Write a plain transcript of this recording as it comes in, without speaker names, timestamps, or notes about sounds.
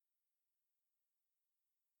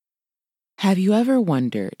Have you ever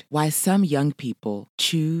wondered why some young people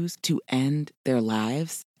choose to end their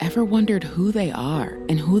lives? Ever wondered who they are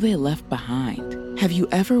and who they left behind? Have you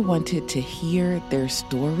ever wanted to hear their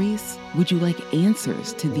stories? Would you like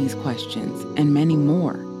answers to these questions and many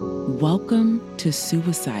more? Welcome to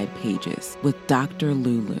Suicide Pages with Dr.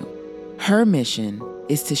 Lulu. Her mission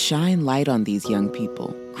is to shine light on these young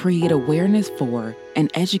people, create awareness for, and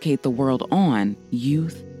educate the world on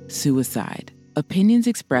youth suicide. Opinions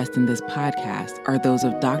expressed in this podcast are those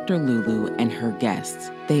of Dr. Lulu and her guests.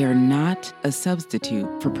 They are not a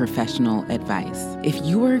substitute for professional advice. If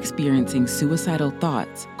you are experiencing suicidal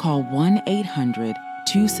thoughts, call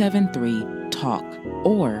 1-800-273-TALK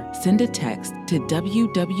or send a text to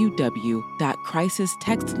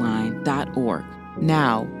www.crisistextline.org.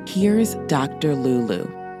 Now, here's Dr.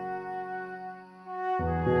 Lulu.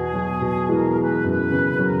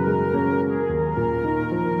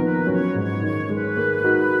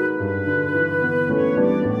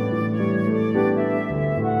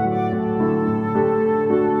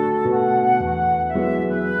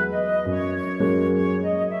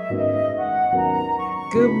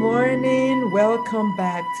 Good morning. Welcome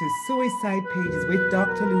back to Suicide Pages with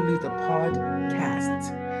Dr. Lulu, the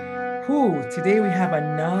podcast. Today we have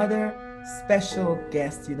another special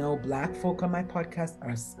guest. You know, Black folk on my podcast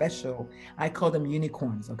are special. I call them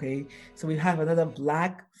unicorns, okay? So we have another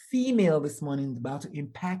Black female this morning about to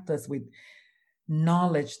impact us with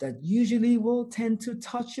knowledge that usually will tend to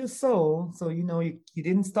touch your soul. So, you know, you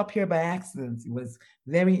didn't stop here by accident. It was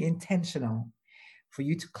very intentional. For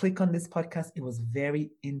you to click on this podcast, it was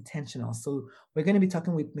very intentional. So we're going to be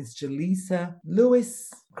talking with Miss Jaleesa Lewis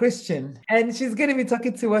Christian, and she's going to be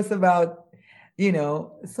talking to us about, you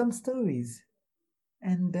know, some stories.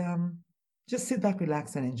 And just sit back,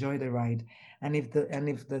 relax, and enjoy the ride. And if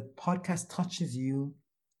the podcast touches you,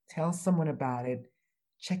 tell someone about it.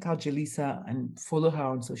 Check out Jaleesa and follow her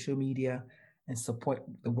on social media and support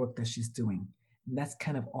the work that she's doing. And that's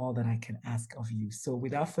kind of all that I can ask of you. So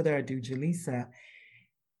without further ado, Jaleesa,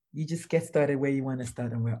 you just get started where you want to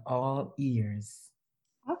start, and we're all ears.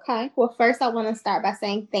 Okay. Well, first, I want to start by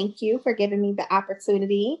saying thank you for giving me the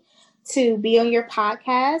opportunity to be on your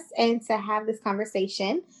podcast and to have this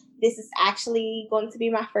conversation. This is actually going to be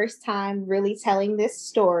my first time really telling this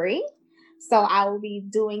story. So I will be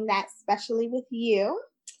doing that especially with you.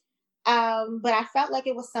 But I felt like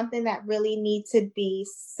it was something that really needs to be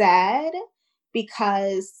said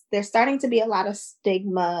because there's starting to be a lot of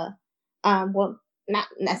stigma. Not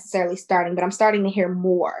necessarily starting, but I'm starting to hear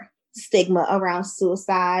more stigma around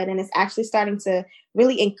suicide, and it's actually starting to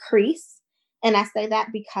really increase. And I say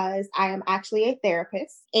that because I am actually a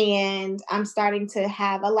therapist, and I'm starting to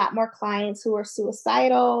have a lot more clients who are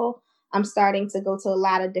suicidal. I'm starting to go to a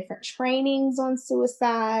lot of different trainings on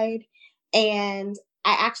suicide, and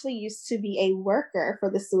I actually used to be a worker for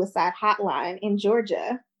the suicide hotline in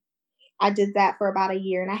Georgia. I did that for about 1.5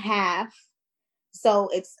 years. So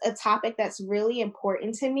it's a topic that's really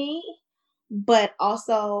important to me, but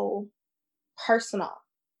also personal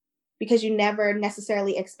because you never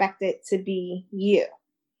necessarily expect it to be you.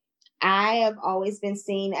 I have always been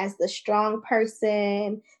seen as the strong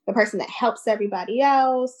person, the person that helps everybody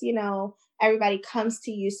else. You know, everybody comes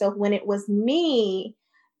to you. So when it was me,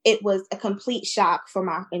 it was a complete shock for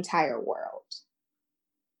my entire world.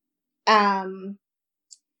 I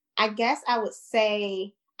guess I would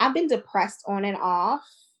say I've been depressed on and off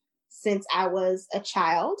since I was a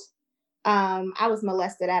child. I was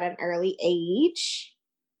molested at an early age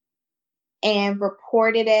and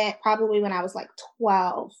reported it probably when I was like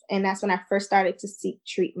 12. And that's when I first started to seek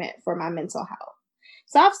treatment for my mental health.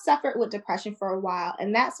 So I've suffered with depression for a while.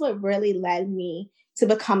 And that's what really led me to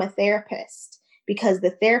become a therapist because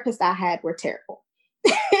the therapists I had were terrible.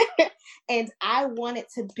 And I wanted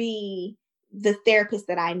to be the therapist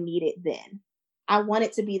that I needed then. I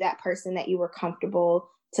wanted to be that person that you were comfortable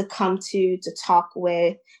to come to talk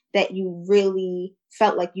with, that you really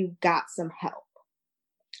felt like you got some help.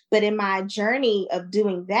 But in my journey of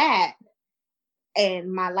doing that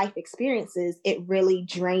and my life experiences, it really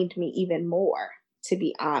drained me even more, to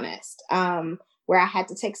be honest, where I had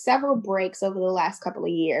to take several breaks over the last couple of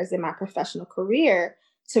years in my professional career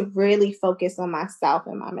to really focus on myself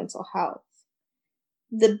and my mental health.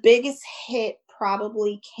 The biggest hit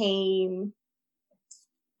probably came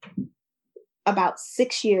about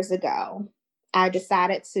 6 years ago. I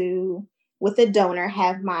decided to, with a donor,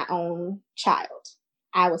 have my own child.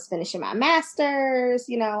 I was finishing my master's,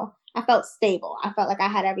 you know, I felt stable. I felt like I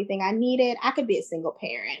had everything I needed. I could be a single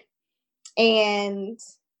parent. And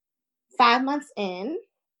 5 months in,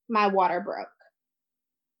 my water broke.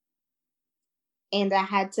 And I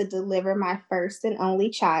had to deliver my first and only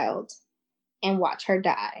child and watch her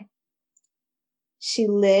die. She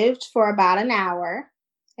lived for about an hour,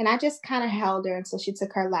 and I just kind of held her until she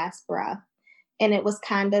took her last breath. And it was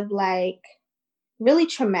kind of like really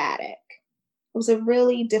traumatic. It was a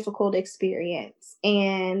really difficult experience.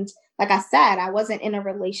 And like I said, I wasn't in a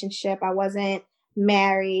relationship. I wasn't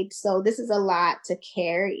married. So this is a lot to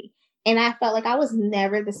carry. And I felt like I was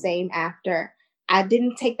never the same after. I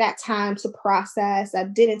didn't take that time to process. I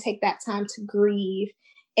didn't take that time to grieve.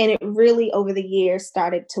 And it really, over the years,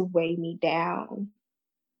 started to weigh me down.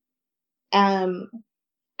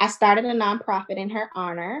 I started a nonprofit in her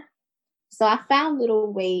honor. So I found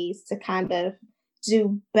little ways to kind of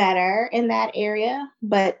do better in that area,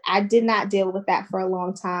 but I did not deal with that for a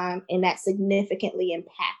long time, and that significantly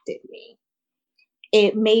impacted me.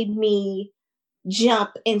 It made me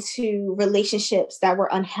jump into relationships that were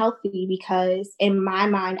unhealthy because in my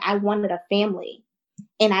mind, I wanted a family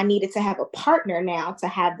and I needed to have a partner now to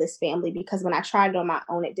have this family because when I tried it on my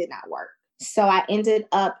own, it did not work. So I ended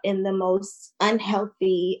up in the most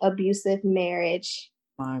unhealthy, abusive marriage.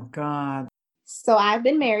 My God. So I've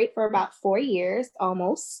been married for about 4 years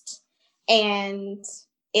almost, and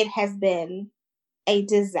it has been a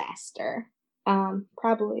disaster. They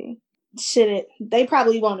probably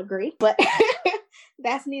won't agree, but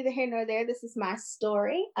that's neither here nor there. This is my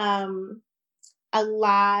story. A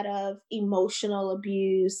lot of emotional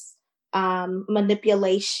abuse,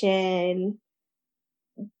 manipulation,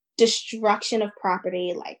 destruction of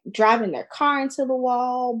property, like driving their car into the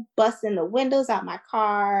wall, busting the windows out my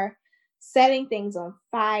car, setting things on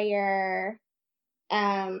fire,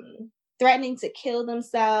 threatening to kill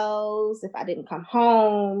themselves if I didn't come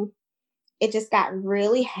home. It just got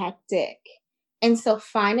really hectic. And so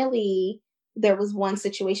finally, there was one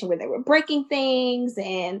situation where they were breaking things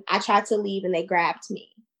and I tried to leave and they grabbed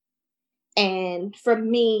me. And for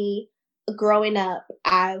me, growing up,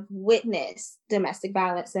 I've witnessed domestic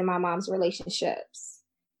violence in my mom's relationships.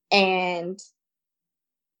 And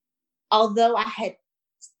although I had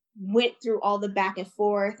went through all the back and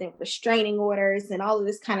forth and restraining orders and all of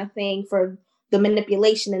this kind of thing for the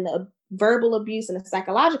manipulation and the verbal abuse and the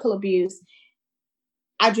psychological abuse,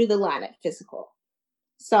 I drew the line at physical.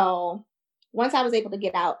 So once I was able to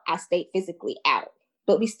get out, I stayed physically out.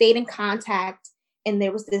 But we stayed in contact, and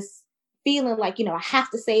there was this feeling like, I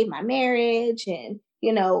have to save my marriage and,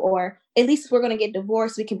 or at least if we're going to get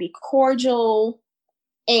divorced, we can be cordial.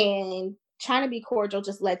 And trying to be cordial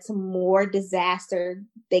just led to more disaster.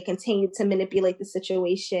 They continued to manipulate the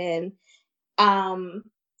situation. And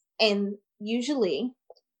usually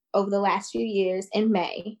over the last few years in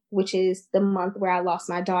May, which is the month where I lost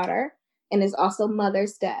my daughter and is also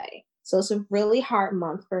Mother's Day. So it's a really hard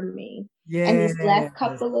month for me. Yes. And these last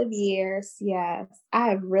couple of years, yes, I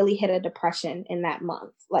have really hit a depression in that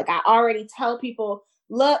month. Like I already tell people,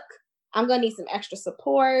 look, I'm going to need some extra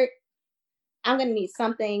support. I'm going to need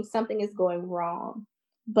something. Something is going wrong.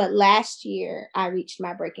 But last year, I reached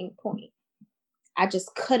my breaking point. I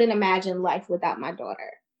just couldn't imagine life without my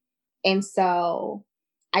daughter. And so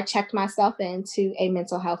I checked myself into a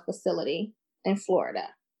mental health facility in Florida.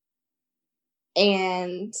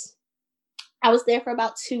 And I was there for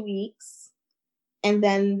about 2 weeks. And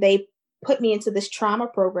then they put me into this trauma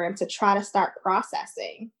program to try to start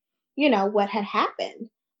processing, what had happened.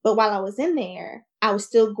 But while I was in there, I was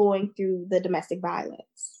still going through the domestic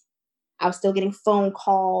violence. I was still getting phone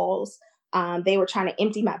calls. They were trying to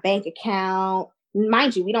empty my bank account.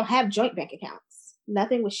 Mind you, we don't have joint bank accounts.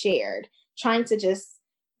 Nothing was shared. Trying to just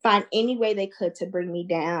find any way they could to bring me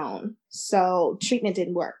down. So treatment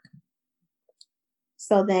didn't work.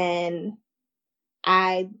 So then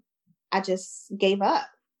I just gave up.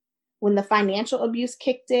 When the financial abuse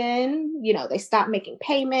kicked in, they stopped making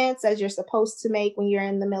payments as you're supposed to make when you're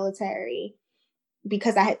in the military.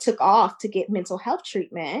 Because I had took off to get mental health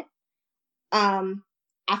treatment, I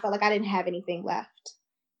felt like I didn't have anything left.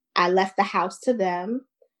 I left the house to them.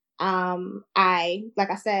 I,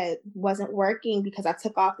 like I said, wasn't working because I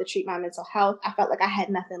took off to treat my mental health. I felt like I had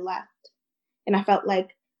nothing left. And I felt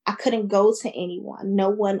like I couldn't go to anyone. No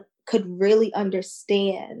one could really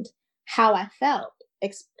understand how I felt,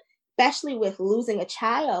 especially with losing a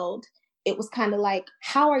child. It was kind of like,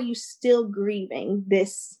 how are you still grieving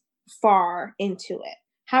this far into it?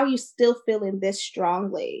 How are you still feeling this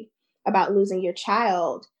strongly about losing your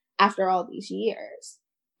child after all these years?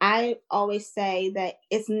 I always say that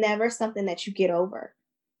it's never something that you get over.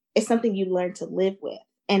 It's something you learn to live with.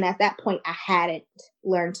 And at that point, I hadn't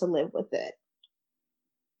learned to live with it.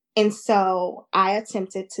 And so I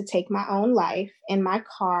attempted to take my own life in my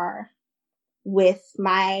car with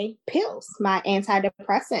my pills, my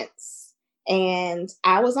antidepressants. And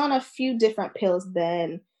I was on a few different pills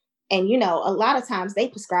then. And, you know, a lot of times they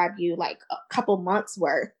prescribe you like a couple months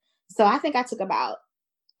worth. So I think I took about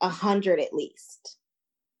 100 at least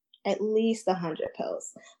 100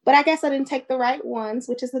 pills. But I guess I didn't take the right ones,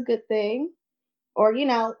 which is a good thing. Or, you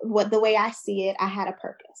know, the way I see it, I had a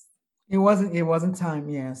purpose. It wasn't time.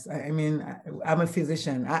 Yes. I mean, I'm a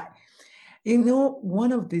physician.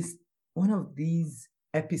 One of these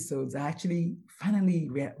episodes, I actually finally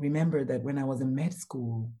remember that when I was in med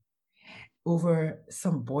school, over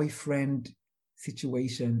some boyfriend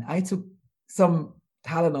situation, I took some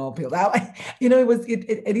Tylenol pills. I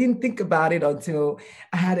didn't think about it until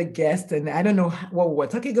I had a guest, and I don't know what we were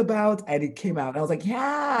talking about, and it came out. I was like,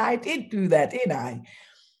 yeah, I did do that, didn't I?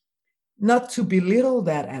 Not to belittle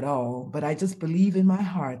that at all, but I just believe in my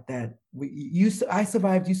heart that I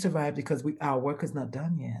survived, you survived, because our work is not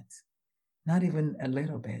done yet. Not even a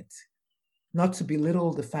little bit. Not to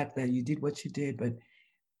belittle the fact that you did what you did, but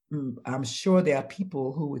I'm sure there are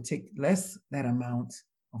people who would take less that amount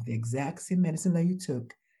of the exact same medicine that you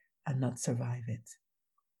took and not survive it.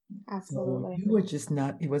 Absolutely. So you were just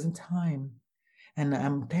it wasn't time. And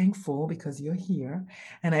I'm thankful because you're here.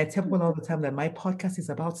 And I tell people all the time that my podcast is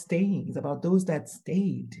about staying. It's about those that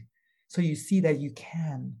stayed. So you see that you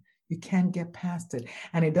can get past it.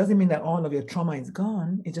 And it doesn't mean that all of your trauma is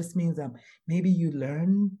gone. It just means that maybe you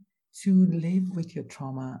learn to live with your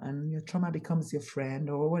trauma, and your trauma becomes your friend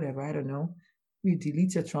or whatever. I don't know. You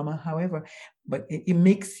delete your trauma, however, but it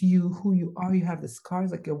makes you who you are. You have the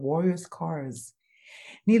scars, like your warrior scars.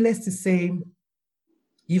 Needless to say,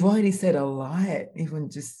 you've already said a lot, even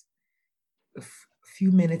just a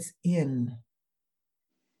few minutes in.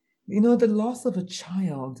 You know, the loss of a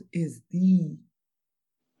child is the,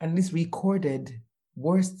 at least recorded,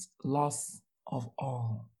 worst loss of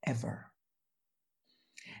all ever.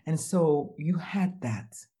 And so you had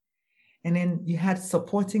that. And then you had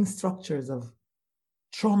supporting structures of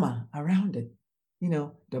trauma around it. You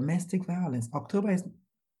know, domestic violence. October is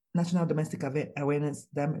National Domestic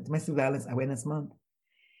Violence Awareness Month.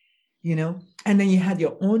 You know, and then you had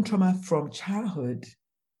your own trauma from childhood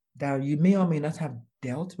that you may or may not have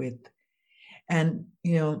dealt with. And,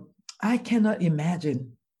 you know, I can't even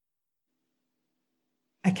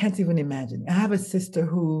imagine. I have a sister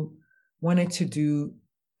who wanted to do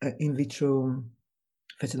in vitro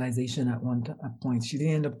fertilization at one point. She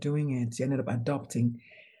didn't end up doing it. She ended up adopting.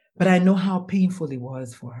 But I know how painful it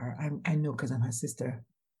was for her. I know because I'm her sister.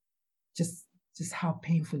 Just how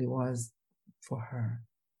painful it was for her.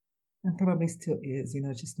 And probably still is, you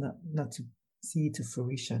know, just not to see it to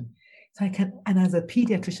fruition. So and as a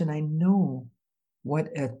pediatrician, I know what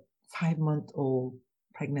a 5-month-old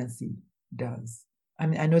pregnancy does. I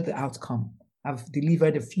mean, I know the outcome. I've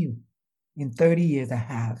delivered a few. In 30 years, I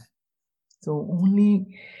have. So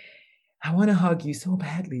I want to hug you so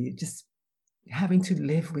badly. Just having to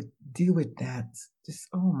deal with that. Just,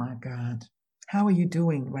 oh my God. How are you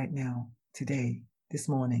doing right now, today, this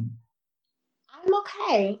morning? I'm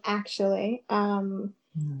okay, actually.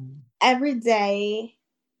 Every day,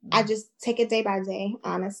 I just take it day by day,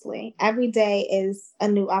 honestly. Every day is a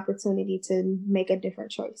new opportunity to make a different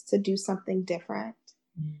choice, to do something different.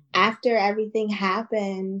 After everything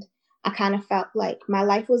happened, I kind of felt like my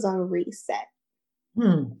life was on reset.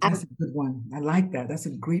 That's a good one. I like that. That's a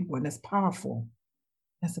great one. That's powerful.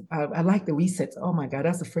 I like the resets. Oh my God,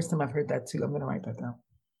 that's the first time I've heard that too. I'm going to write that down.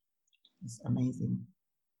 It's amazing.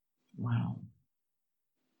 Wow.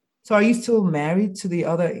 So are you still married to the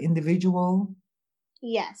other individual?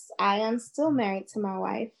 Yes, I am still married to my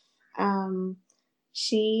wife.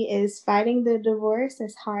 She is fighting the divorce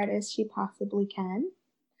as hard as she possibly can.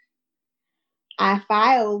 I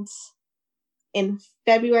filed in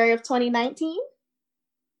February of 2019.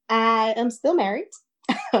 I am still married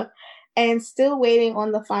and still waiting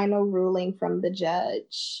on the final ruling from the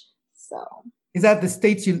judge. So is that the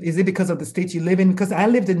state is it because of the state you live in? Because I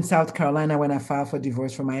lived in South Carolina when I filed for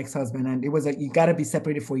divorce from my ex-husband, and it was like, you got to be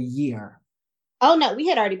separated for a year. Oh no, we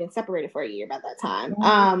had already been separated for a year by that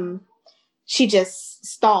time. She just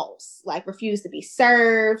stalls, like refused to be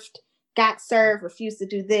served, got served, refused to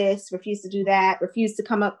do this, refused to do that, refused to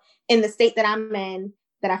come up in the state that I'm in,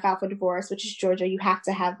 that I filed for divorce, which is Georgia. You have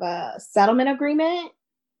to have a settlement agreement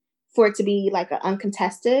for it to be like an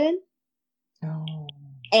uncontested. Oh.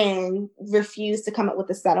 And refused to come up with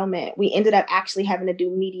a settlement. We ended up actually having to do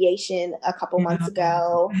mediation a couple months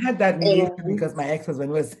ago. I had that mediation because my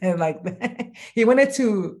ex-husband was like that. He wanted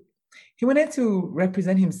to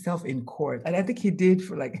represent himself in court, and I think he did.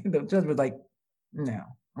 For like, the judge was like, "No,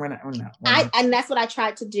 we're not." And that's what I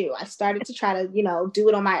tried to do. I started to try to, do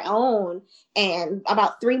it on my own. And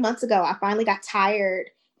about 3 months ago, I finally got tired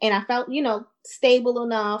and I felt, stable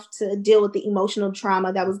enough to deal with the emotional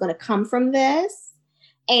trauma that was going to come from this.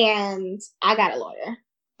 And I got a lawyer,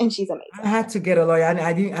 and she's amazing. I had to get a lawyer.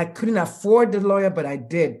 I couldn't afford the lawyer, but I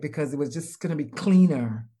did because it was just going to be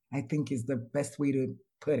cleaner, I think is the best way to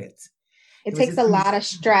put it. It takes a lot of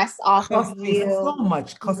stress off of you. So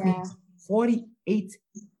much. Cost me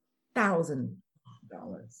 $48,000.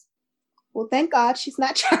 Well, thank God she's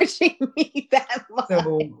not charging me that much.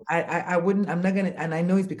 So I wouldn't, I'm not going to, and I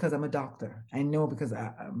know it's because I'm a doctor. I know because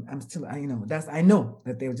I'm still, I know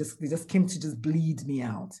that they just came to just bleed me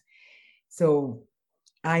out. So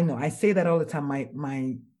I know, I say that all the time. My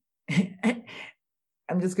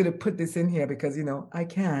I'm just going to put this in here because, I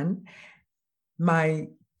can. My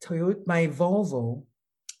Volvo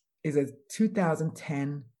is a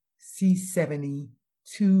 2010 C70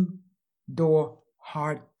 2-door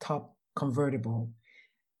hardtop convertible.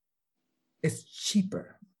 It's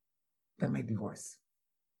cheaper than my divorce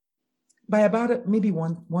by about maybe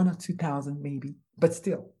one or 2,000 maybe, but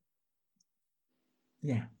still,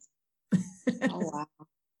 yeah. Oh wow!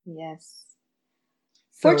 Yes.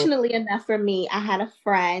 So, fortunately enough for me, I had a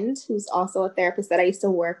friend who's also a therapist that I used to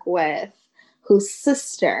work with, whose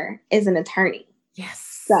sister is an attorney.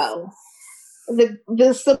 Yes. So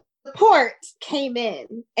the support came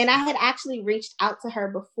in, and I had actually reached out to her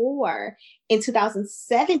before in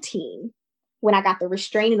 2017 when I got the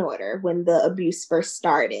restraining order when the abuse first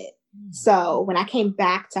started. So when I came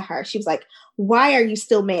back to her, she was like, "Why are you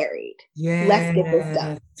still married? Yeah, let's get this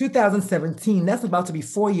done." 2017. That's about to be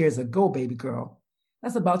 4 years ago, baby girl.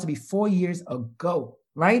 That's about to be 4 years ago,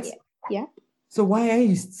 right? Yeah. So why are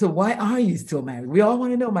you still married? We all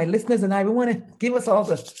want to know. My listeners and I, we want to give us all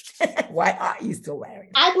the why are you still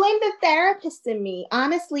married? I blame the therapist in me.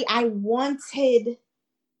 Honestly, I wanted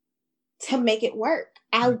to make it work.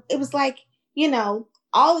 It was like,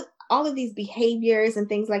 all of these behaviors and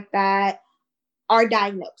things like that are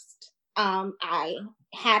diagnosed. I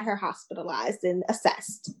had her hospitalized and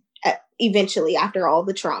assessed eventually after all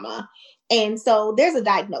the trauma. And so there's a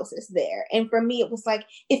diagnosis there. And for me, it was like,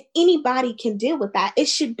 if anybody can deal with that, it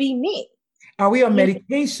should be me. Are we on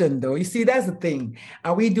medication though? You see, that's the thing.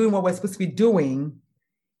 Are we doing what we're supposed to be doing?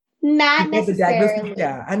 Not necessarily.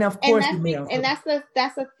 Yeah. And of course,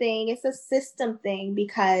 that's the thing. It's a system thing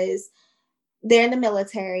because they're in the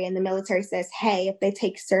military and the military says, hey, if they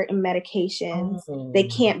take certain medications, they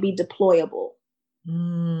can't be deployable.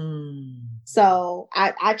 So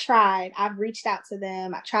I tried. I've reached out to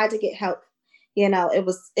them. I tried to get help. It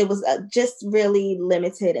was just really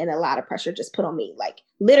limited and a lot of pressure just put on me. Like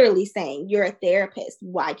literally saying, "You're a therapist.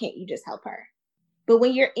 Why can't you just help her?" But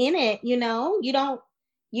when you're in it, you don't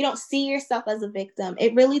see yourself as a victim.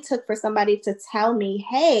 It really took for somebody to tell me,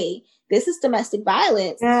 "Hey, this is domestic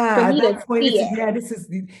violence." Yeah, for me at that point, this is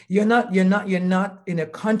you're not in a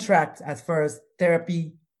contract as far as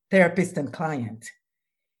therapist and client.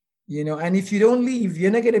 And if you don't leave,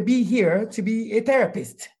 you're not going to be here to be a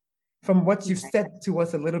therapist, from what you've said to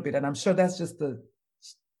us a little bit. And I'm sure that's just the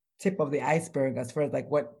tip of the iceberg as far as like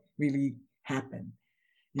what really happened.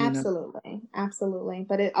 Absolutely.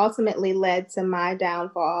 But it ultimately led to my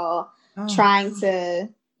downfall, trying to,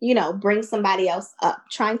 bring somebody else up,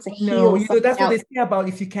 trying to heal. That's what they say about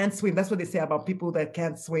if you can't swim. That's what they say about people that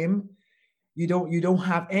can't swim. You don't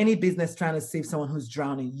have any business trying to save someone who's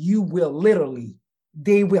drowning. You will literally.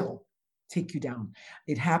 They will take you down.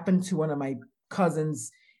 It happened to one of my cousin's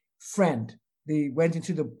friend. They went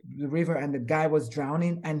into the river and the guy was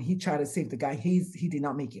drowning and he tried to save the guy. He did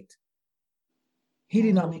not make it. He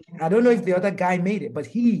did not make it. I don't know if the other guy made it, but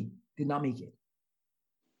he did not make it.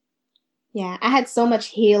 Yeah, I had so much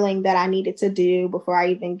healing that I needed to do before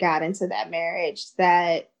I even got into that marriage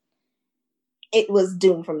that it was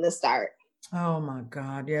doomed from the start. Oh my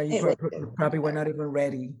God. Yeah, you probably were not even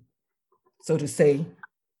ready, so to say,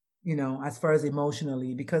 as far as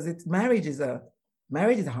emotionally, because marriage is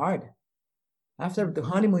hard. After the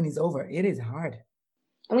honeymoon is over, it is hard.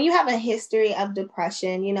 And when you have a history of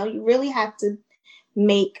depression, you really have to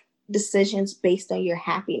make decisions based on your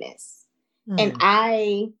happiness. And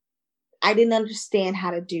I didn't understand how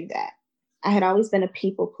to do that. I had always been a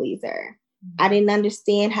people pleaser. I didn't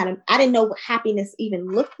understand I didn't know what happiness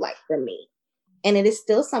even looked like for me. And it is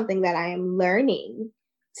still something that I am learning,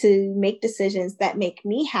 to make decisions that make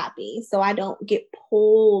me happy so I don't get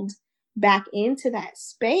pulled back into that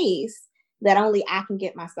space that only I can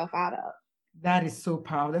get myself out of. That is so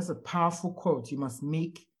powerful. That's a powerful quote. You must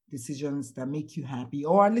make decisions that make you happy,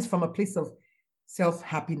 or at least from a place of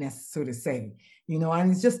self-happiness, so to say.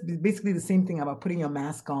 And it's just basically the same thing about putting your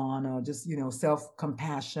mask on, or just,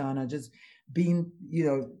 self-compassion, or just being,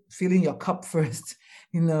 filling your cup first,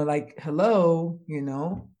 like, hello,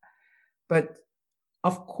 but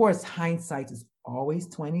of course, hindsight is always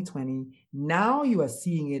 2020. Now you are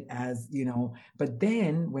seeing it as, but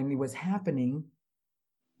then when it was happening,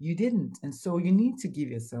 you didn't. And so you need to give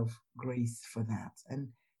yourself grace for that and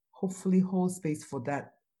hopefully hold space for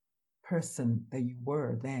that person that you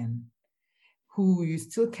were then, who you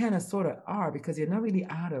still kind of sort of are, because you're not really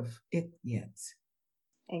out of it yet.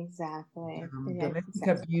 Exactly. Domestic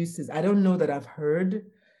abuses. I don't know that I've heard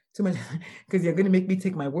too much, because you're going to make me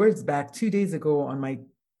take my words back. 2 days ago on my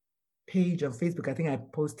page on Facebook, I think I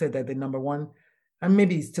posted that the number one, and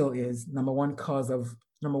maybe it still is, number one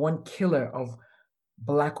killer of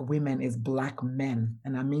Black women is Black men.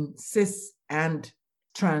 And I mean cis and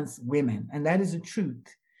trans women. And that is the truth.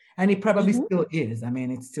 And it probably still is. I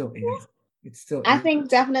mean, it still is. I think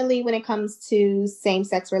definitely when it comes to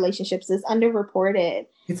same-sex relationships, it's underreported.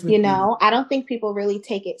 I don't think people really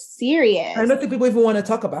take it serious. I don't think people even want to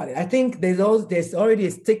talk about it. I think there's already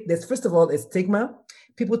there's first of all a stigma.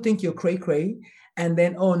 People think you're cray-cray, and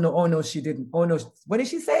then oh no, she didn't. Oh no, what did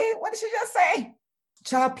she say? What did she just say?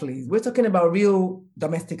 Child, please. We're talking about real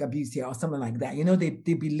domestic abuse here or something like that.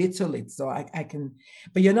 They belittle it. So I can,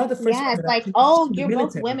 but you're not the first. Yeah, it's like, you're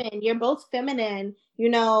both women. You're both feminine.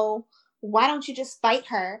 Why don't you just fight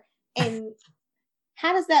her? And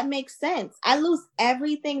how does that make sense? I lose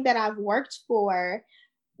everything that I've worked for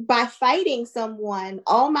by fighting someone.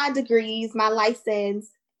 All my degrees, my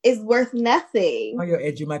license is worth nothing. All your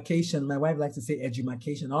edumacation. My wife likes to say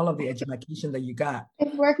edumacation. All of the edumacation that you got.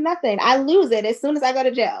 It's worth nothing. I lose it as soon as I go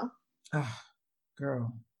to jail. Oh,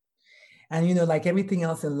 girl. And, like everything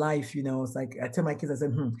else in life, it's like I tell my kids, I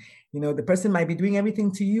said, the person might be doing everything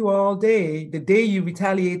to you all day. The day you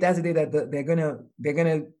retaliate, that's the day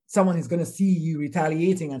that someone is going to see you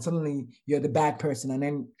retaliating, and suddenly you're the bad person. And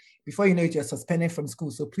then before you know it, you're suspended from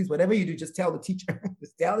school. So please, whatever you do, just tell the teacher.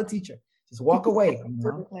 Just walk away.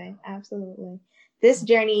 Absolutely. This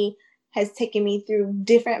journey has taken me through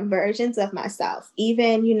different versions of myself.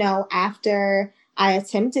 Even, after I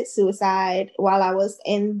attempted suicide while I was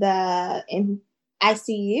in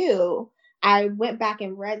ICU, I went back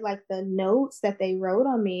and read like the notes that they wrote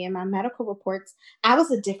on me in my medical reports. I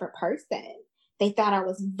was a different person. They thought I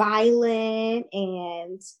was violent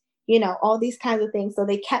and, all these kinds of things. So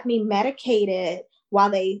they kept me medicated while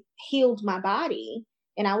they healed my body.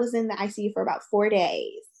 And I was in the ICU for about 4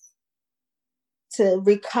 days to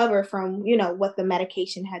recover from, what the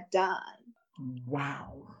medication had done.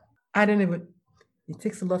 Wow. It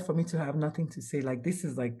takes a lot for me to have nothing to say. Like, this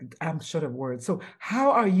is like, I'm short of words. So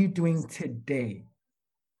how are you doing today?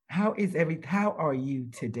 How are you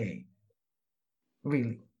today?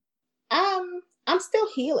 Really? I'm still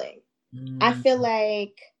healing. I feel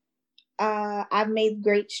like I've made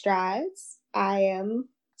great strides. I'm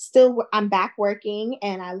back working,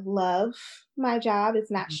 and I love my job.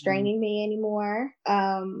 It's not straining me anymore.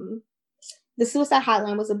 The suicide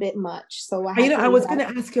hotline was a bit much. So I was going to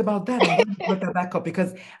ask you about that. I'm going to put that back up,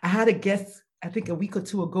 because I had a guest, I think a week or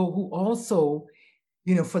two ago, who also,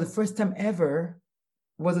 for the first time ever,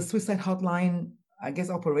 was a suicide hotline, I guess,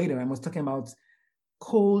 operator, and was talking about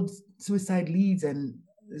cold suicide leads. And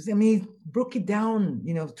I mean, broke it down,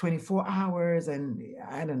 24 hours, and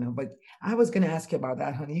I don't know, but I was going to ask you about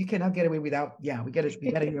that, honey. You cannot get away without, we got to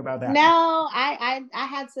hear about that. No, I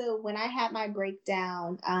had to, when I had my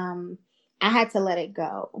breakdown, I had to let it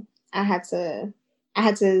go. I had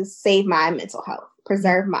to save my mental health,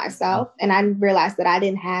 preserve myself. And I realized that I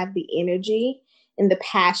didn't have the energy and the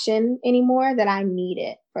passion anymore that I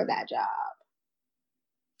needed for that job.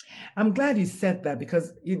 I'm glad you said that,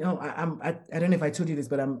 because, I don't know if I told you this,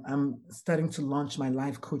 but I'm starting to launch my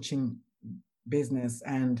life coaching business.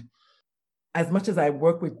 And as much as I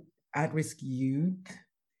work with at-risk youth,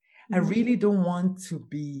 I really don't want to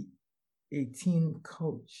be a teen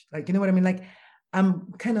coach. Like, you know what I mean? Like, I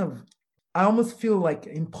almost feel like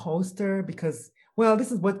imposter, because, well,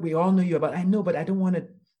 this is what we all know you about. I know, but I don't want to,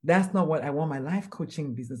 that's not what I want my life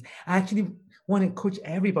coaching business. I actually want to coach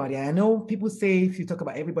everybody. I know people say if you talk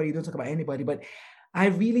about everybody, you don't talk about anybody, but I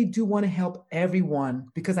really do want to help everyone,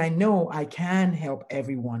 because I know I can help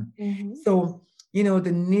everyone. So,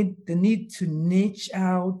 the need to niche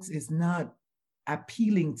out is not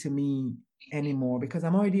appealing to me anymore, because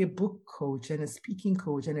I'm already a book coach and a speaking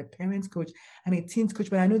coach and a parents coach and a teens coach.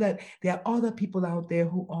 But I know that there are other people out there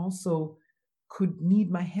who also could need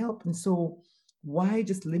my help. And so why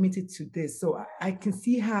just limit it to this? So I can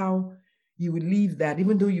see how you would leave that,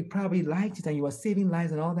 even though you probably liked it and you were saving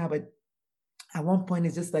lives and all that. But at one point,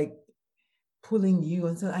 it's just like pulling you.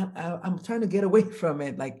 And so I'm trying to get away from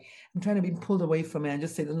it. Like, I'm trying to be pulled away from it and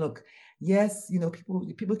just say, look, yes,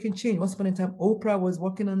 people can change. Once upon a time, Oprah was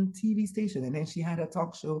working on TV station, and then she had a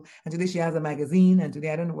talk show, and today she has a magazine, and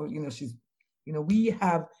today I don't know what we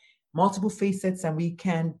have multiple facets, and we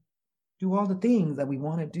can do all the things that we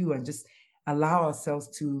want to do, and just allow ourselves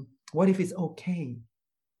to. What if it's okay?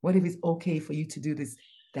 What if it's okay for you to do this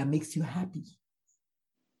that makes you happy?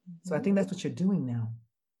 So I think that's what you're doing now.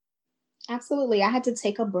 Absolutely. I had to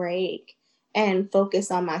take a break and focus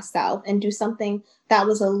on myself and do something that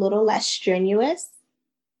was a little less strenuous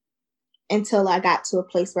until I got to a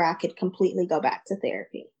place where I could completely go back to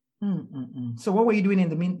therapy. So what were you doing in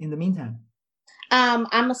the meantime?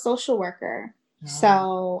 I'm a social worker.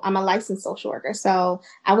 So I'm a licensed social worker. So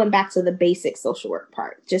I went back to the basic social work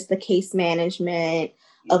part, just the case management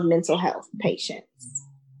of mental health patients,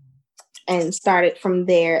 and started from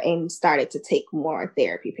there and started to take more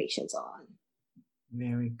therapy patients on.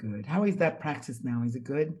 Very good. How is that practice now? Is it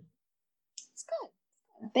good? It's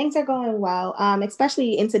good. Things are going well,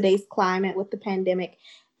 especially in today's climate with the pandemic.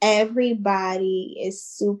 Everybody is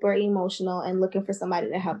super emotional and looking for somebody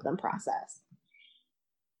to help them process.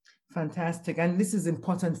 Fantastic. And this is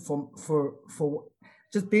important for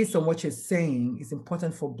just based on what you're saying, it's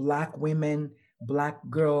important for Black women, Black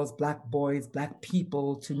girls, Black boys, Black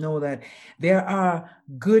people to know that there are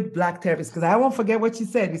good Black therapists. Because I won't forget what you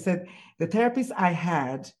said. You said the therapists I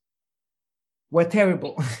had were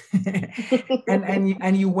terrible.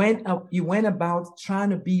 and you went about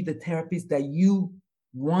trying to be the therapist that you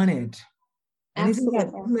wanted. And isn't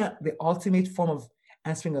that the ultimate form of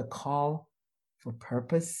answering a call for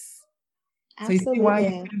purpose? Absolutely. So you see why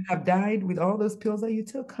you couldn't have died with all those pills that you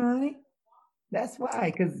took, honey? That's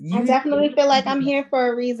why, because I definitely feel like I'm here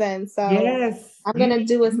for a reason. So yes, I'm going to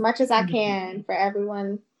do as much as I can for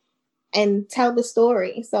everyone and tell the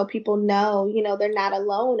story so people know, they're not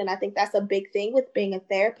alone. And I think that's a big thing with being a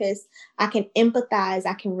therapist. I can empathize,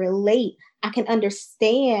 I can relate, I can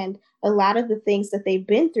understand a lot of the things that they've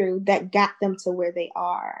been through that got them to where they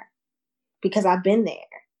are, because I've been there.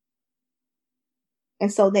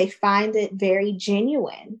 And so they find it very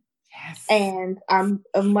genuine. Yes. And are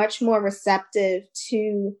much more receptive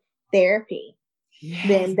to therapy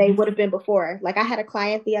than they would have been before. Like I had a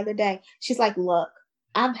client the other day. She's like, look,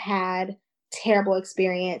 I've had terrible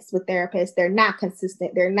experience with therapists. They're not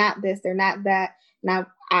consistent. They're not this, they're not that. Now,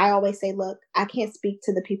 I always say, look, I can't speak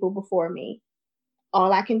to the people before me.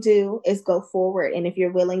 All I can do is go forward. And if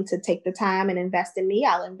you're willing to take the time and invest in me,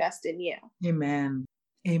 I'll invest in you. Amen.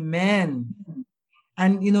 Amen.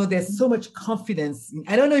 And, there's so much confidence.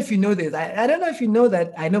 I don't know if you know this. I don't know if you know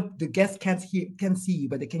that. I know the guests can't see you,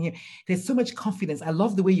 but they can hear. There's so much confidence. I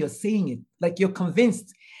love the way you're saying it. Like you're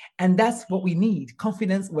convinced. And that's what we need.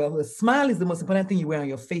 Confidence. Well, a smile is the most important thing you wear on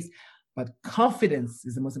your face, but confidence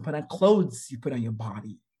is the most important clothes you put on your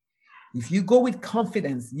body. If you go with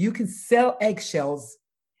confidence, you can sell eggshells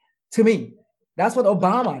to me. That's what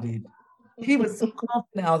Obama did. He was so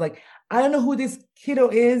confident. I was like, I don't know who this kiddo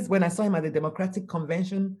is. When I saw him at the Democratic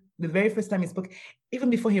Convention, the very first time he spoke, even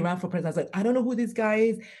before he ran for president, I was like, I don't know who this guy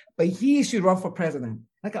is, but he should run for president.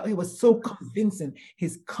 Like, he was so convincing.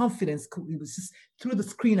 His confidence, it was just through the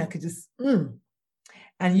screen, I could just, And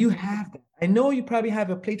you have that. I know you probably have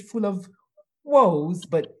a plate full of woes,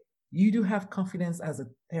 but you do have confidence as a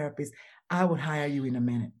therapist. I would hire you in a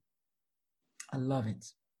minute. I love it.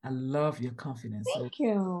 I love your confidence. Thank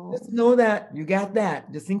you. Just know that you got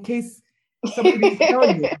that. Just in case somebody didn't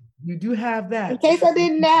tell you, you do have that. In case I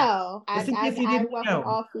didn't know. I welcome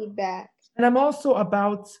all feedback. And I'm also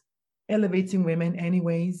about elevating women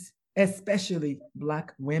anyways, especially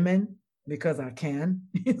Black women, because I can.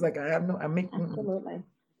 It's like Absolutely.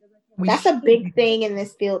 That's a big thing in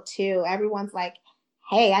this field too. Everyone's like,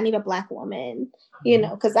 hey, I need a Black woman,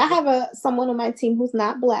 because I have someone on my team who's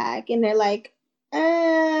not Black, and they're like,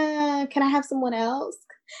 can I have someone else?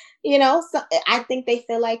 So I think they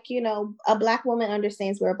feel like, a Black woman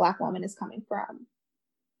understands where a Black woman is coming from.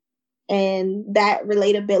 And that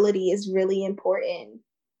relatability is really important.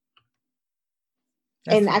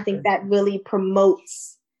 And I think that really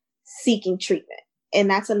promotes seeking treatment. And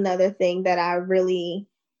that's another thing that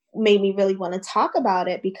made me really want to talk about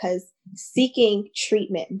it, because seeking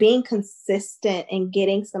treatment, being consistent and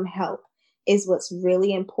getting some help is what's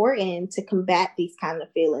really important to combat these kind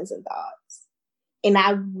of feelings and thoughts. And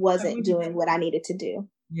I wasn't doing what I needed to do.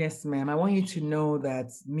 Yes, ma'am. I want you to know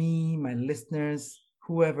that me, my listeners,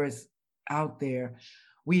 whoever's out there,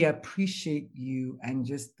 we appreciate you, and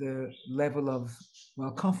just the level of,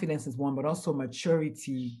 confidence is one, but also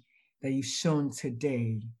maturity that you've shown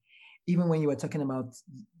today. Even when you were talking about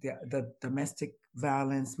the domestic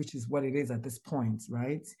violence, which is what it is at this point,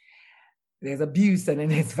 right? there's abuse and then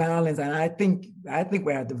there's violence. And I think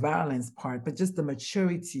we're at the violence part, but just the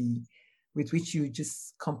maturity with which you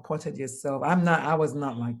just comported yourself. I was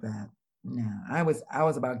not like that. No, I was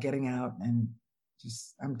about getting out and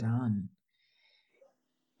just, I'm done.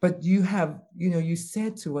 But you have, you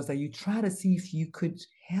said to us that you try to see if you could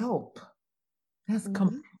help. That's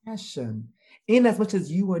compassion. In as much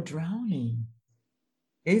as you were drowning.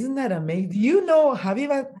 Isn't that amazing? Have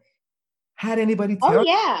you ever had anybody tell you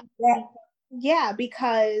that? Yeah,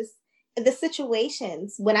 because the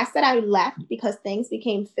situations, when I said I left because things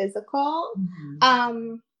became physical,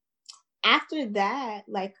 after that,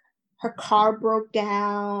 like her car broke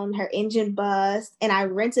down, her engine bust, and I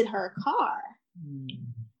rented her a car.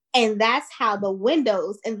 And that's how the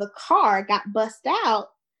windows in the car got bust out.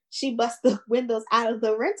 She bust the windows out of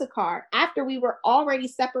the rent-a-car after we were already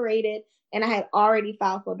separated and I had already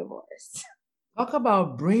filed for divorce. Talk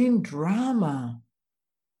about brain drama.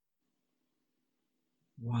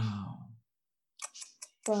 Wow.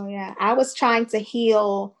 So yeah, I was trying to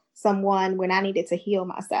heal someone when I needed to heal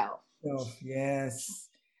myself. Yes.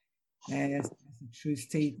 That's a true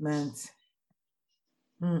statement.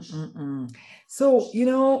 So,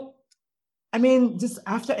 just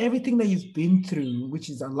after everything that you've been through, which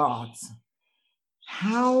is a lot,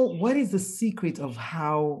 what is the secret of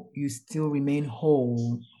how you still remain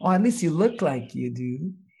whole? Or at least you look like you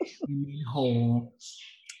do remain whole.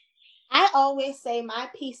 I always say my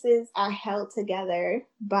pieces are held together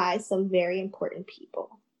by some very important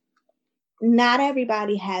people. Not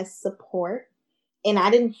everybody has support. And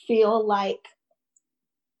I didn't feel like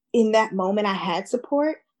in that moment I had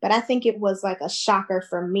support, but I think it was like a shocker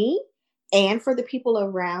for me and for the people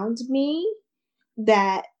around me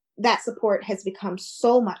that support has become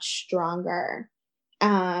so much stronger.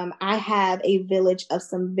 I have a village of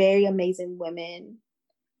some very amazing women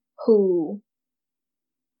who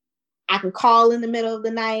I can call in the middle of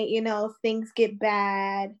the night, if things get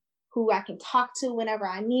bad, who I can talk to whenever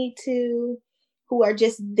I need to, who are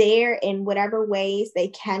just there in whatever ways they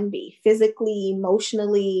can be, physically,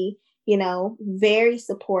 emotionally, very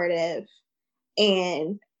supportive.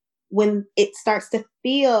 And when it starts to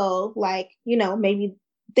feel like, maybe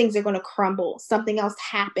things are going to crumble, something else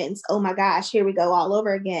happens, oh my gosh, here we go all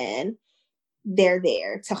over again, they're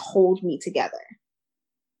there to hold me together.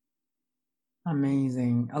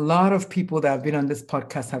 Amazing. A lot of people that have been on this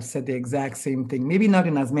podcast have said the exact same thing. Maybe not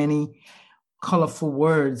in as many colorful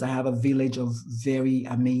words. I have a village of very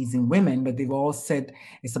amazing women, but they've all said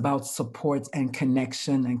it's about support and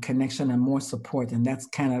connection and more support. And that's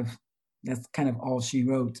kind of all she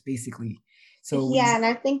wrote, basically. So yeah, and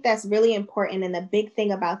I think that's really important. And the big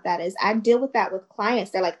thing about that is I deal with that with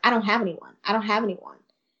clients. They're like, I don't have anyone.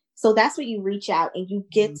 So that's what you reach out and you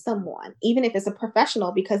get someone, even if it's a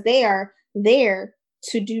professional, because they are there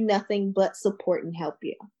to do nothing but support and help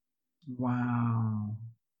you. Wow.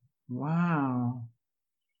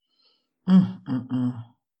 All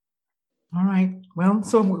right. Well,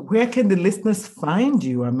 so where can the listeners find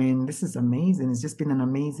you? I mean, this is amazing. It's just been an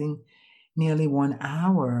amazing nearly 1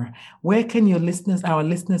 hour. Where can our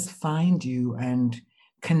listeners find you and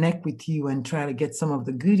connect with you and try to get some of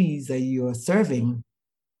the goodies that you're serving?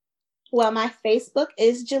 Well, my Facebook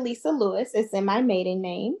is Jaleesa Lewis. It's in my maiden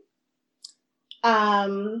name.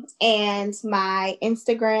 And my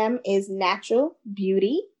Instagram is Natural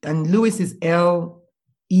Beauty. And Lewis is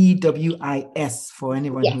Lewis for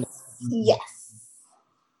anyone who. Yes.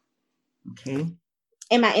 Okay.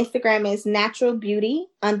 And my Instagram is Natural Beauty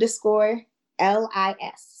 _LIS.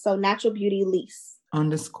 So Natural Beauty Lease.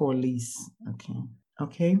 _lease.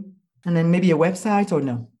 Okay. And then maybe a website or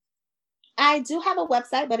no? I do have a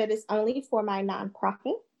website, but it is only for my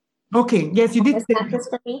nonprofit. Okay. Yes, you did. It's not just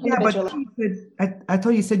for me. Yeah, but I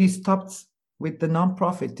thought you said you stopped with the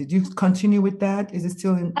nonprofit. Did you continue with that? Is it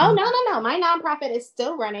still in? Oh, no. My nonprofit is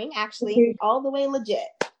still running, actually, all the way legit.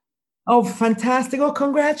 Oh, fantastic. Oh,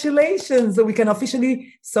 congratulations. So we can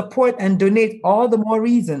officially support and donate, all the more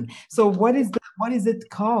reason. So what is it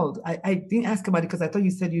called? I didn't ask about it because I thought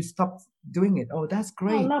you said you stopped doing it. Oh, that's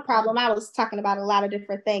great. Oh, no problem. I was talking about a lot of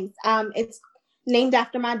different things. It's named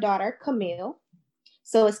after my daughter, Camille.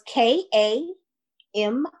 So it's KAMILLE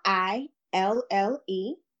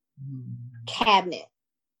Cabinet.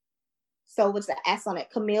 So it's the S on it.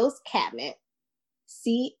 Camille's Cabinet.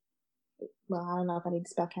 Well, I don't know if I need to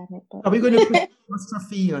spell cabinet. But... Are we going to put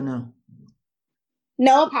apostrophe or no?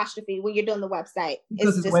 No apostrophe when you're doing the website.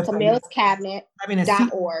 Because it's just Camille's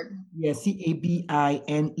Cabinet.org. Yeah, CABINET.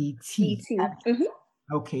 Mm-hmm.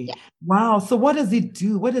 Okay. Yeah. Wow. So what does it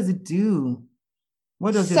do?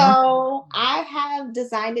 So I have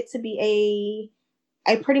designed it to be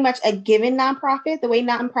pretty much a given nonprofit. The way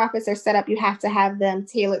nonprofits are set up, you have to have them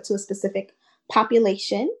tailored to a specific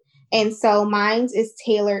population. And so mine is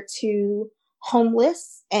tailored to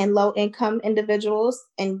homeless and low income individuals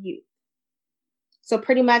and youth. So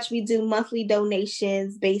pretty much we do monthly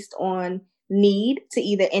donations based on need to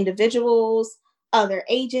either individuals, other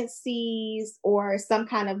agencies, or some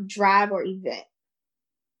kind of drive or event.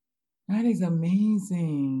 That is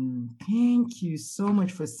amazing. Thank you so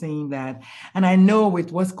much for saying that. And I know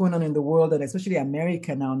with what's going on in the world, and especially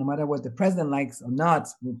America now, no matter what the president likes or not,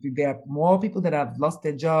 there are more people that have lost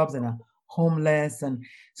their jobs and are homeless. And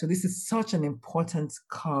so this is such an important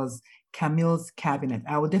cause, Camille's Cabinet.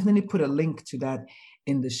 I will definitely put a link to that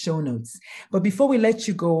in the show notes. But before we let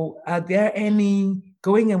you go, are there any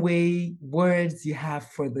going away words you have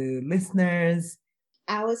for the listeners?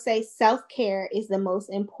 I would say self-care is the most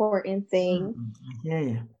important thing.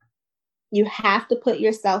 Yeah. You have to put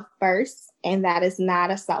yourself first, and that is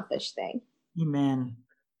not a selfish thing. Amen.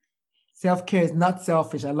 Self-care is not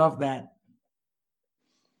selfish. I love that.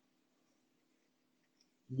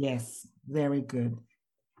 Yes, very good.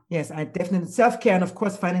 Yes, I definitely self-care, and of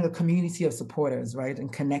course finding a community of supporters, right?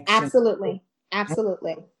 And connection. Absolutely.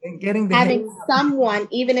 And having someone,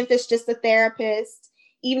 even if it's just a therapist,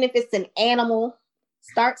 even if it's an animal,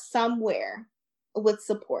 start somewhere with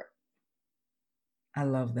support. I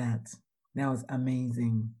love that. That was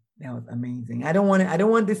amazing. I don't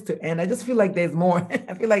want this to end. I just feel like there's more.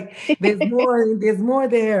 I feel like there's more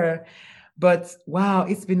there. But wow,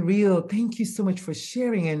 it's been real. Thank you so much for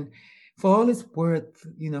sharing and for all it's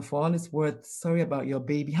worth, sorry about your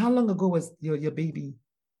baby. How long ago was your baby?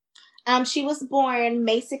 She was born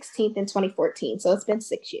May 16th in 2014. So it's been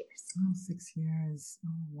 6 years. Oh, 6 years. Oh,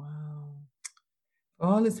 wow. For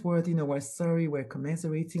all it's worth, we're sorry, we're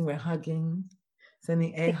commiserating, we're hugging,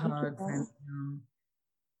 sending air hugs, and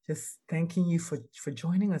just thanking you for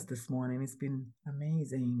joining us this morning. It's been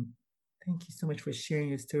amazing. Thank you so much for sharing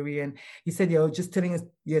your story. And you said you're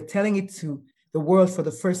telling it to the world for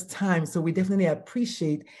the first time. So we definitely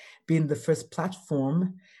appreciate being the first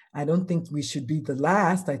platform. I don't think we should be the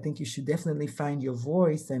last. I think you should definitely find your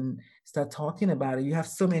voice and start talking about it. You have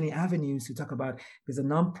so many avenues to talk about. If it's a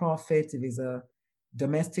nonprofit, if it's a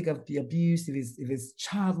domestic abuse, if it's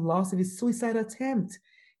child loss, if it's suicide attempt,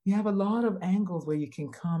 you have a lot of angles where you can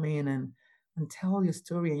come in and tell your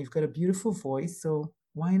story, and you've got a beautiful voice. So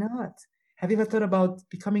why not? Have you ever thought about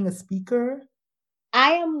becoming a speaker?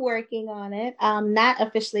 I am working on it. Not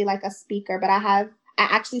officially like a speaker, but I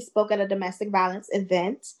actually spoke at a domestic violence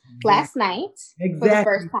event last night for the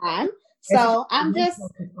first time. So I'm just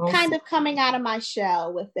kind of coming out of my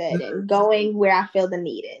shell with it and going where I feel the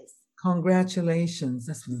need is. Congratulations.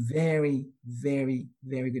 That's very, very,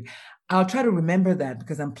 very good. I'll try to remember that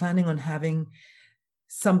because I'm planning on having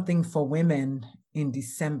something for women in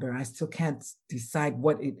December. I still can't decide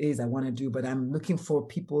what it is I want to do, but I'm looking for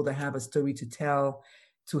people that have a story to tell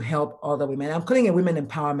to help other women. I'm calling it women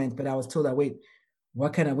empowerment, but I was told that, wait,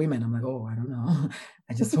 what kind of women? I'm like, oh, I don't know.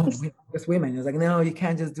 I just want just women. It's like, no, you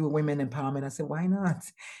can't just do women empowerment. I said, why not?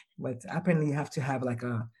 But apparently you have to have like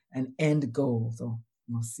an end goal. So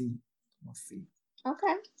we'll see.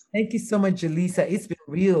 Okay. Thank you so much, Jaleesa. It's been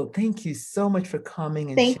real. Thank you so much for coming.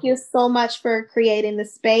 And thank you so much for creating the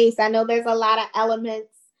space. I know there's a lot of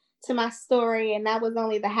elements to my story, and that was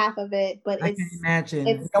only the half of it. But I can imagine.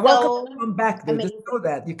 You're welcome to come back, though. Just know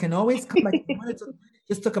that you can always come back. If you wanted to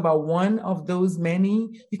just talk about one of those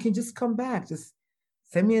many, you can just come back. Just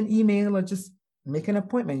send me an email or just make an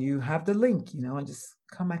appointment. You have the link, and just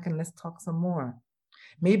come back and let's talk some more.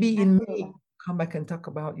 Maybe in May, come back and talk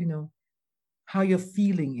about, how you're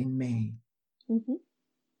feeling in May. Mm-hmm.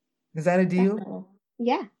 Is that a deal?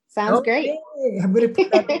 Yeah, sounds great. I'm going to put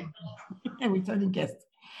that in. Returning guest.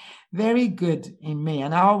 Very good in May,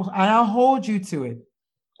 and I'll hold you to it.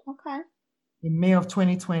 Okay. In May of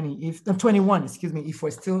 2020, 21, excuse me, if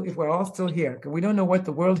we're all still here, because we don't know what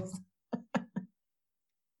the world is.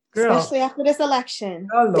 Girl. Especially after this election.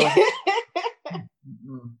 Oh Lord.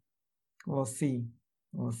 We'll see.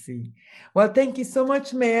 Well, thank you so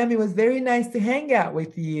much, ma'am. It was very nice to hang out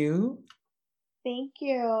with you. Thank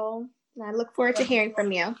you. I look forward to hearing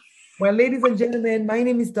from you. Well, ladies and gentlemen, my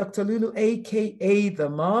name is Dr. Lulu, aka the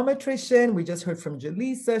Momatrician. We just heard from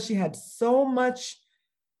Jaleesa. She had so much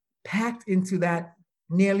packed into that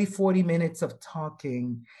nearly 40 minutes of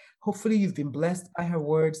talking. Hopefully you've been blessed by her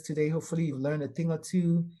words today. Hopefully you've learned a thing or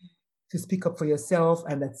two to speak up for yourself,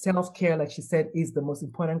 and that self-care, like she said, is the most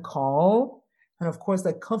important call. And of course,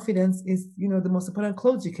 that confidence is, the most important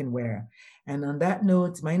clothes you can wear. And on that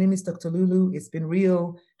note, my name is Dr. Lulu. It's been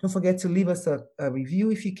real. Don't forget to leave us a review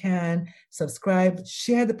if you can, subscribe,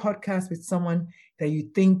 share the podcast with someone that you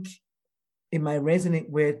think it might resonate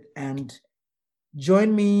with, and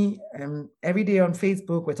join me every day on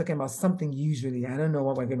Facebook. We're talking about something usually. I don't know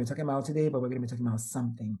what we're going to be talking about today, but we're going to be talking about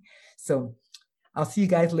something. So I'll see you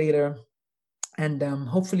guys later. And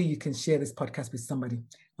hopefully you can share this podcast with somebody.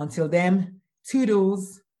 Until then,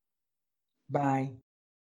 toodles. Bye.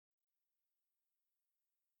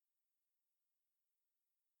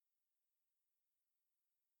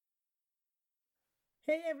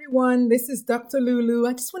 Hey everyone, this is Dr. Lulu.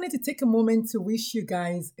 I just wanted to take a moment to wish you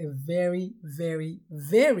guys a very, very,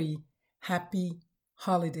 very happy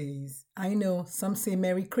holidays. I know some say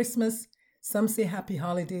Merry Christmas, some say Happy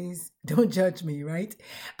Holidays. Don't judge me, right?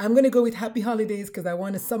 I'm going to go with Happy Holidays because I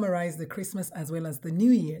want to summarize the Christmas as well as the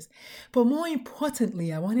New Year's. But more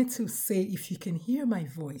importantly, I wanted to say, if you can hear my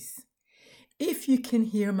voice, if you can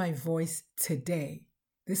hear my voice today,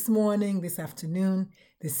 this morning, this afternoon,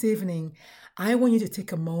 this evening, I want you to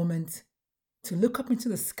take a moment to look up into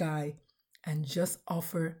the sky and just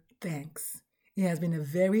offer thanks. It has been a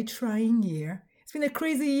very trying year. It's been a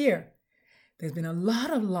crazy year. There's been a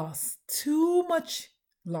lot of loss, too much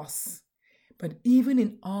loss. But even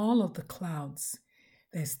in all of the clouds,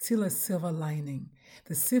 there's still a silver lining.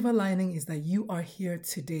 The silver lining is that you are here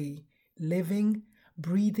today, living,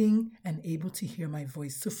 breathing, and able to hear my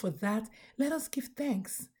voice. So for that, let us give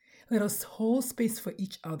thanks. Let us hold space for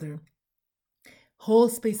each other,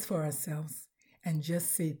 hold space for ourselves, and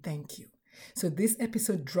just say thank you. So this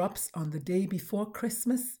episode drops on the day before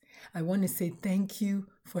Christmas. I want to say thank you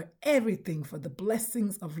for everything, for the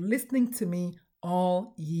blessings of listening to me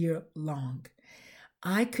all year long.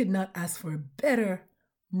 I could not ask for a better,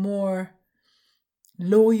 more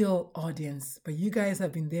loyal audience, but you guys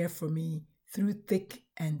have been there for me through thick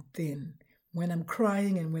and thin. When I'm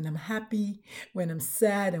crying and when I'm happy, when I'm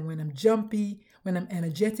sad and when I'm jumpy, when I'm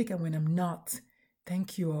energetic and when I'm not.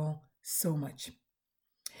 Thank you all so much.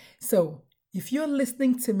 So if you're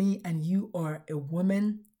listening to me and you are a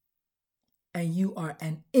woman and you are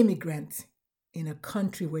an immigrant in a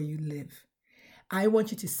country where you live, I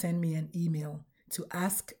want you to send me an email to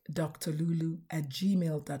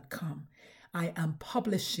askdrlulu@gmail.com. I am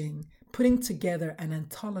putting together an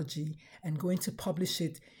anthology and going to publish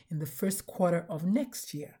it in the first quarter of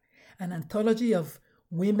next year. An anthology of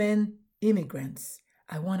women immigrants.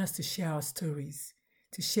 I want us to share our stories,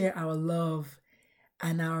 to share our love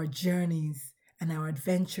and our journeys and our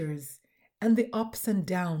adventures and the ups and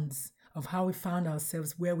downs of how we found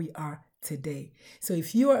ourselves where we are today. So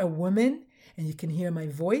if you are a woman and you can hear my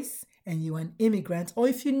voice and you're an immigrant, or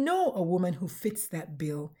if you know a woman who fits that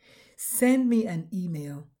bill, send me an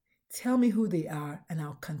email. Tell me who they are and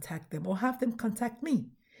I'll contact them or have them contact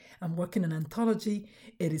me. I'm working on an anthology.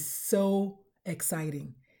 It is so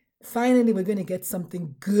exciting. Finally, we're going to get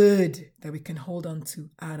something good that we can hold on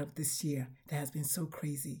to out of this year that has been so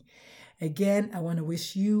crazy. Again, I want to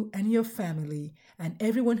wish you and your family and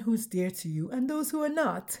everyone who's dear to you and those who are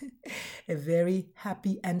not a very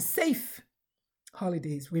happy and safe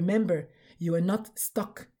holidays. Remember, you are not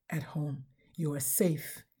stuck at home. You are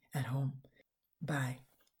safe at home. Bye.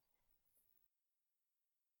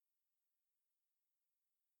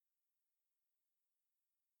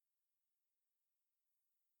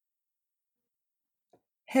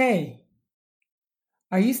 Hey,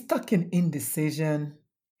 are you stuck in indecision?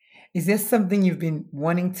 Is there something you've been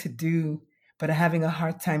wanting to do but are having a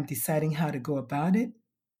hard time deciding how to go about it?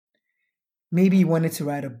 Maybe you wanted to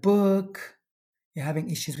write a book, you're having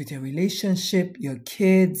issues with your relationship, your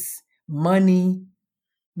kids, money.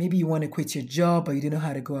 Maybe you want to quit your job but you don't know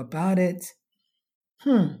how to go about it.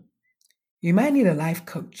 You might need a life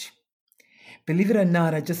coach. Believe it or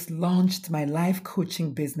not, I just launched my life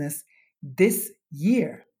coaching business this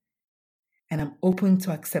year. And I'm open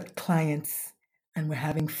to accept clients and we're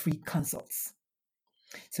having free consults.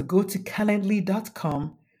 So go to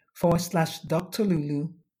calendly.com/Dr. Lulu.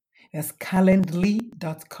 That's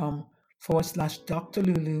calendly.com/Dr.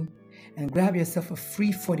 Lulu and grab yourself a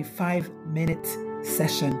free 45-minute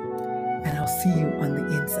session and I'll see you on the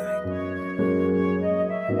inside.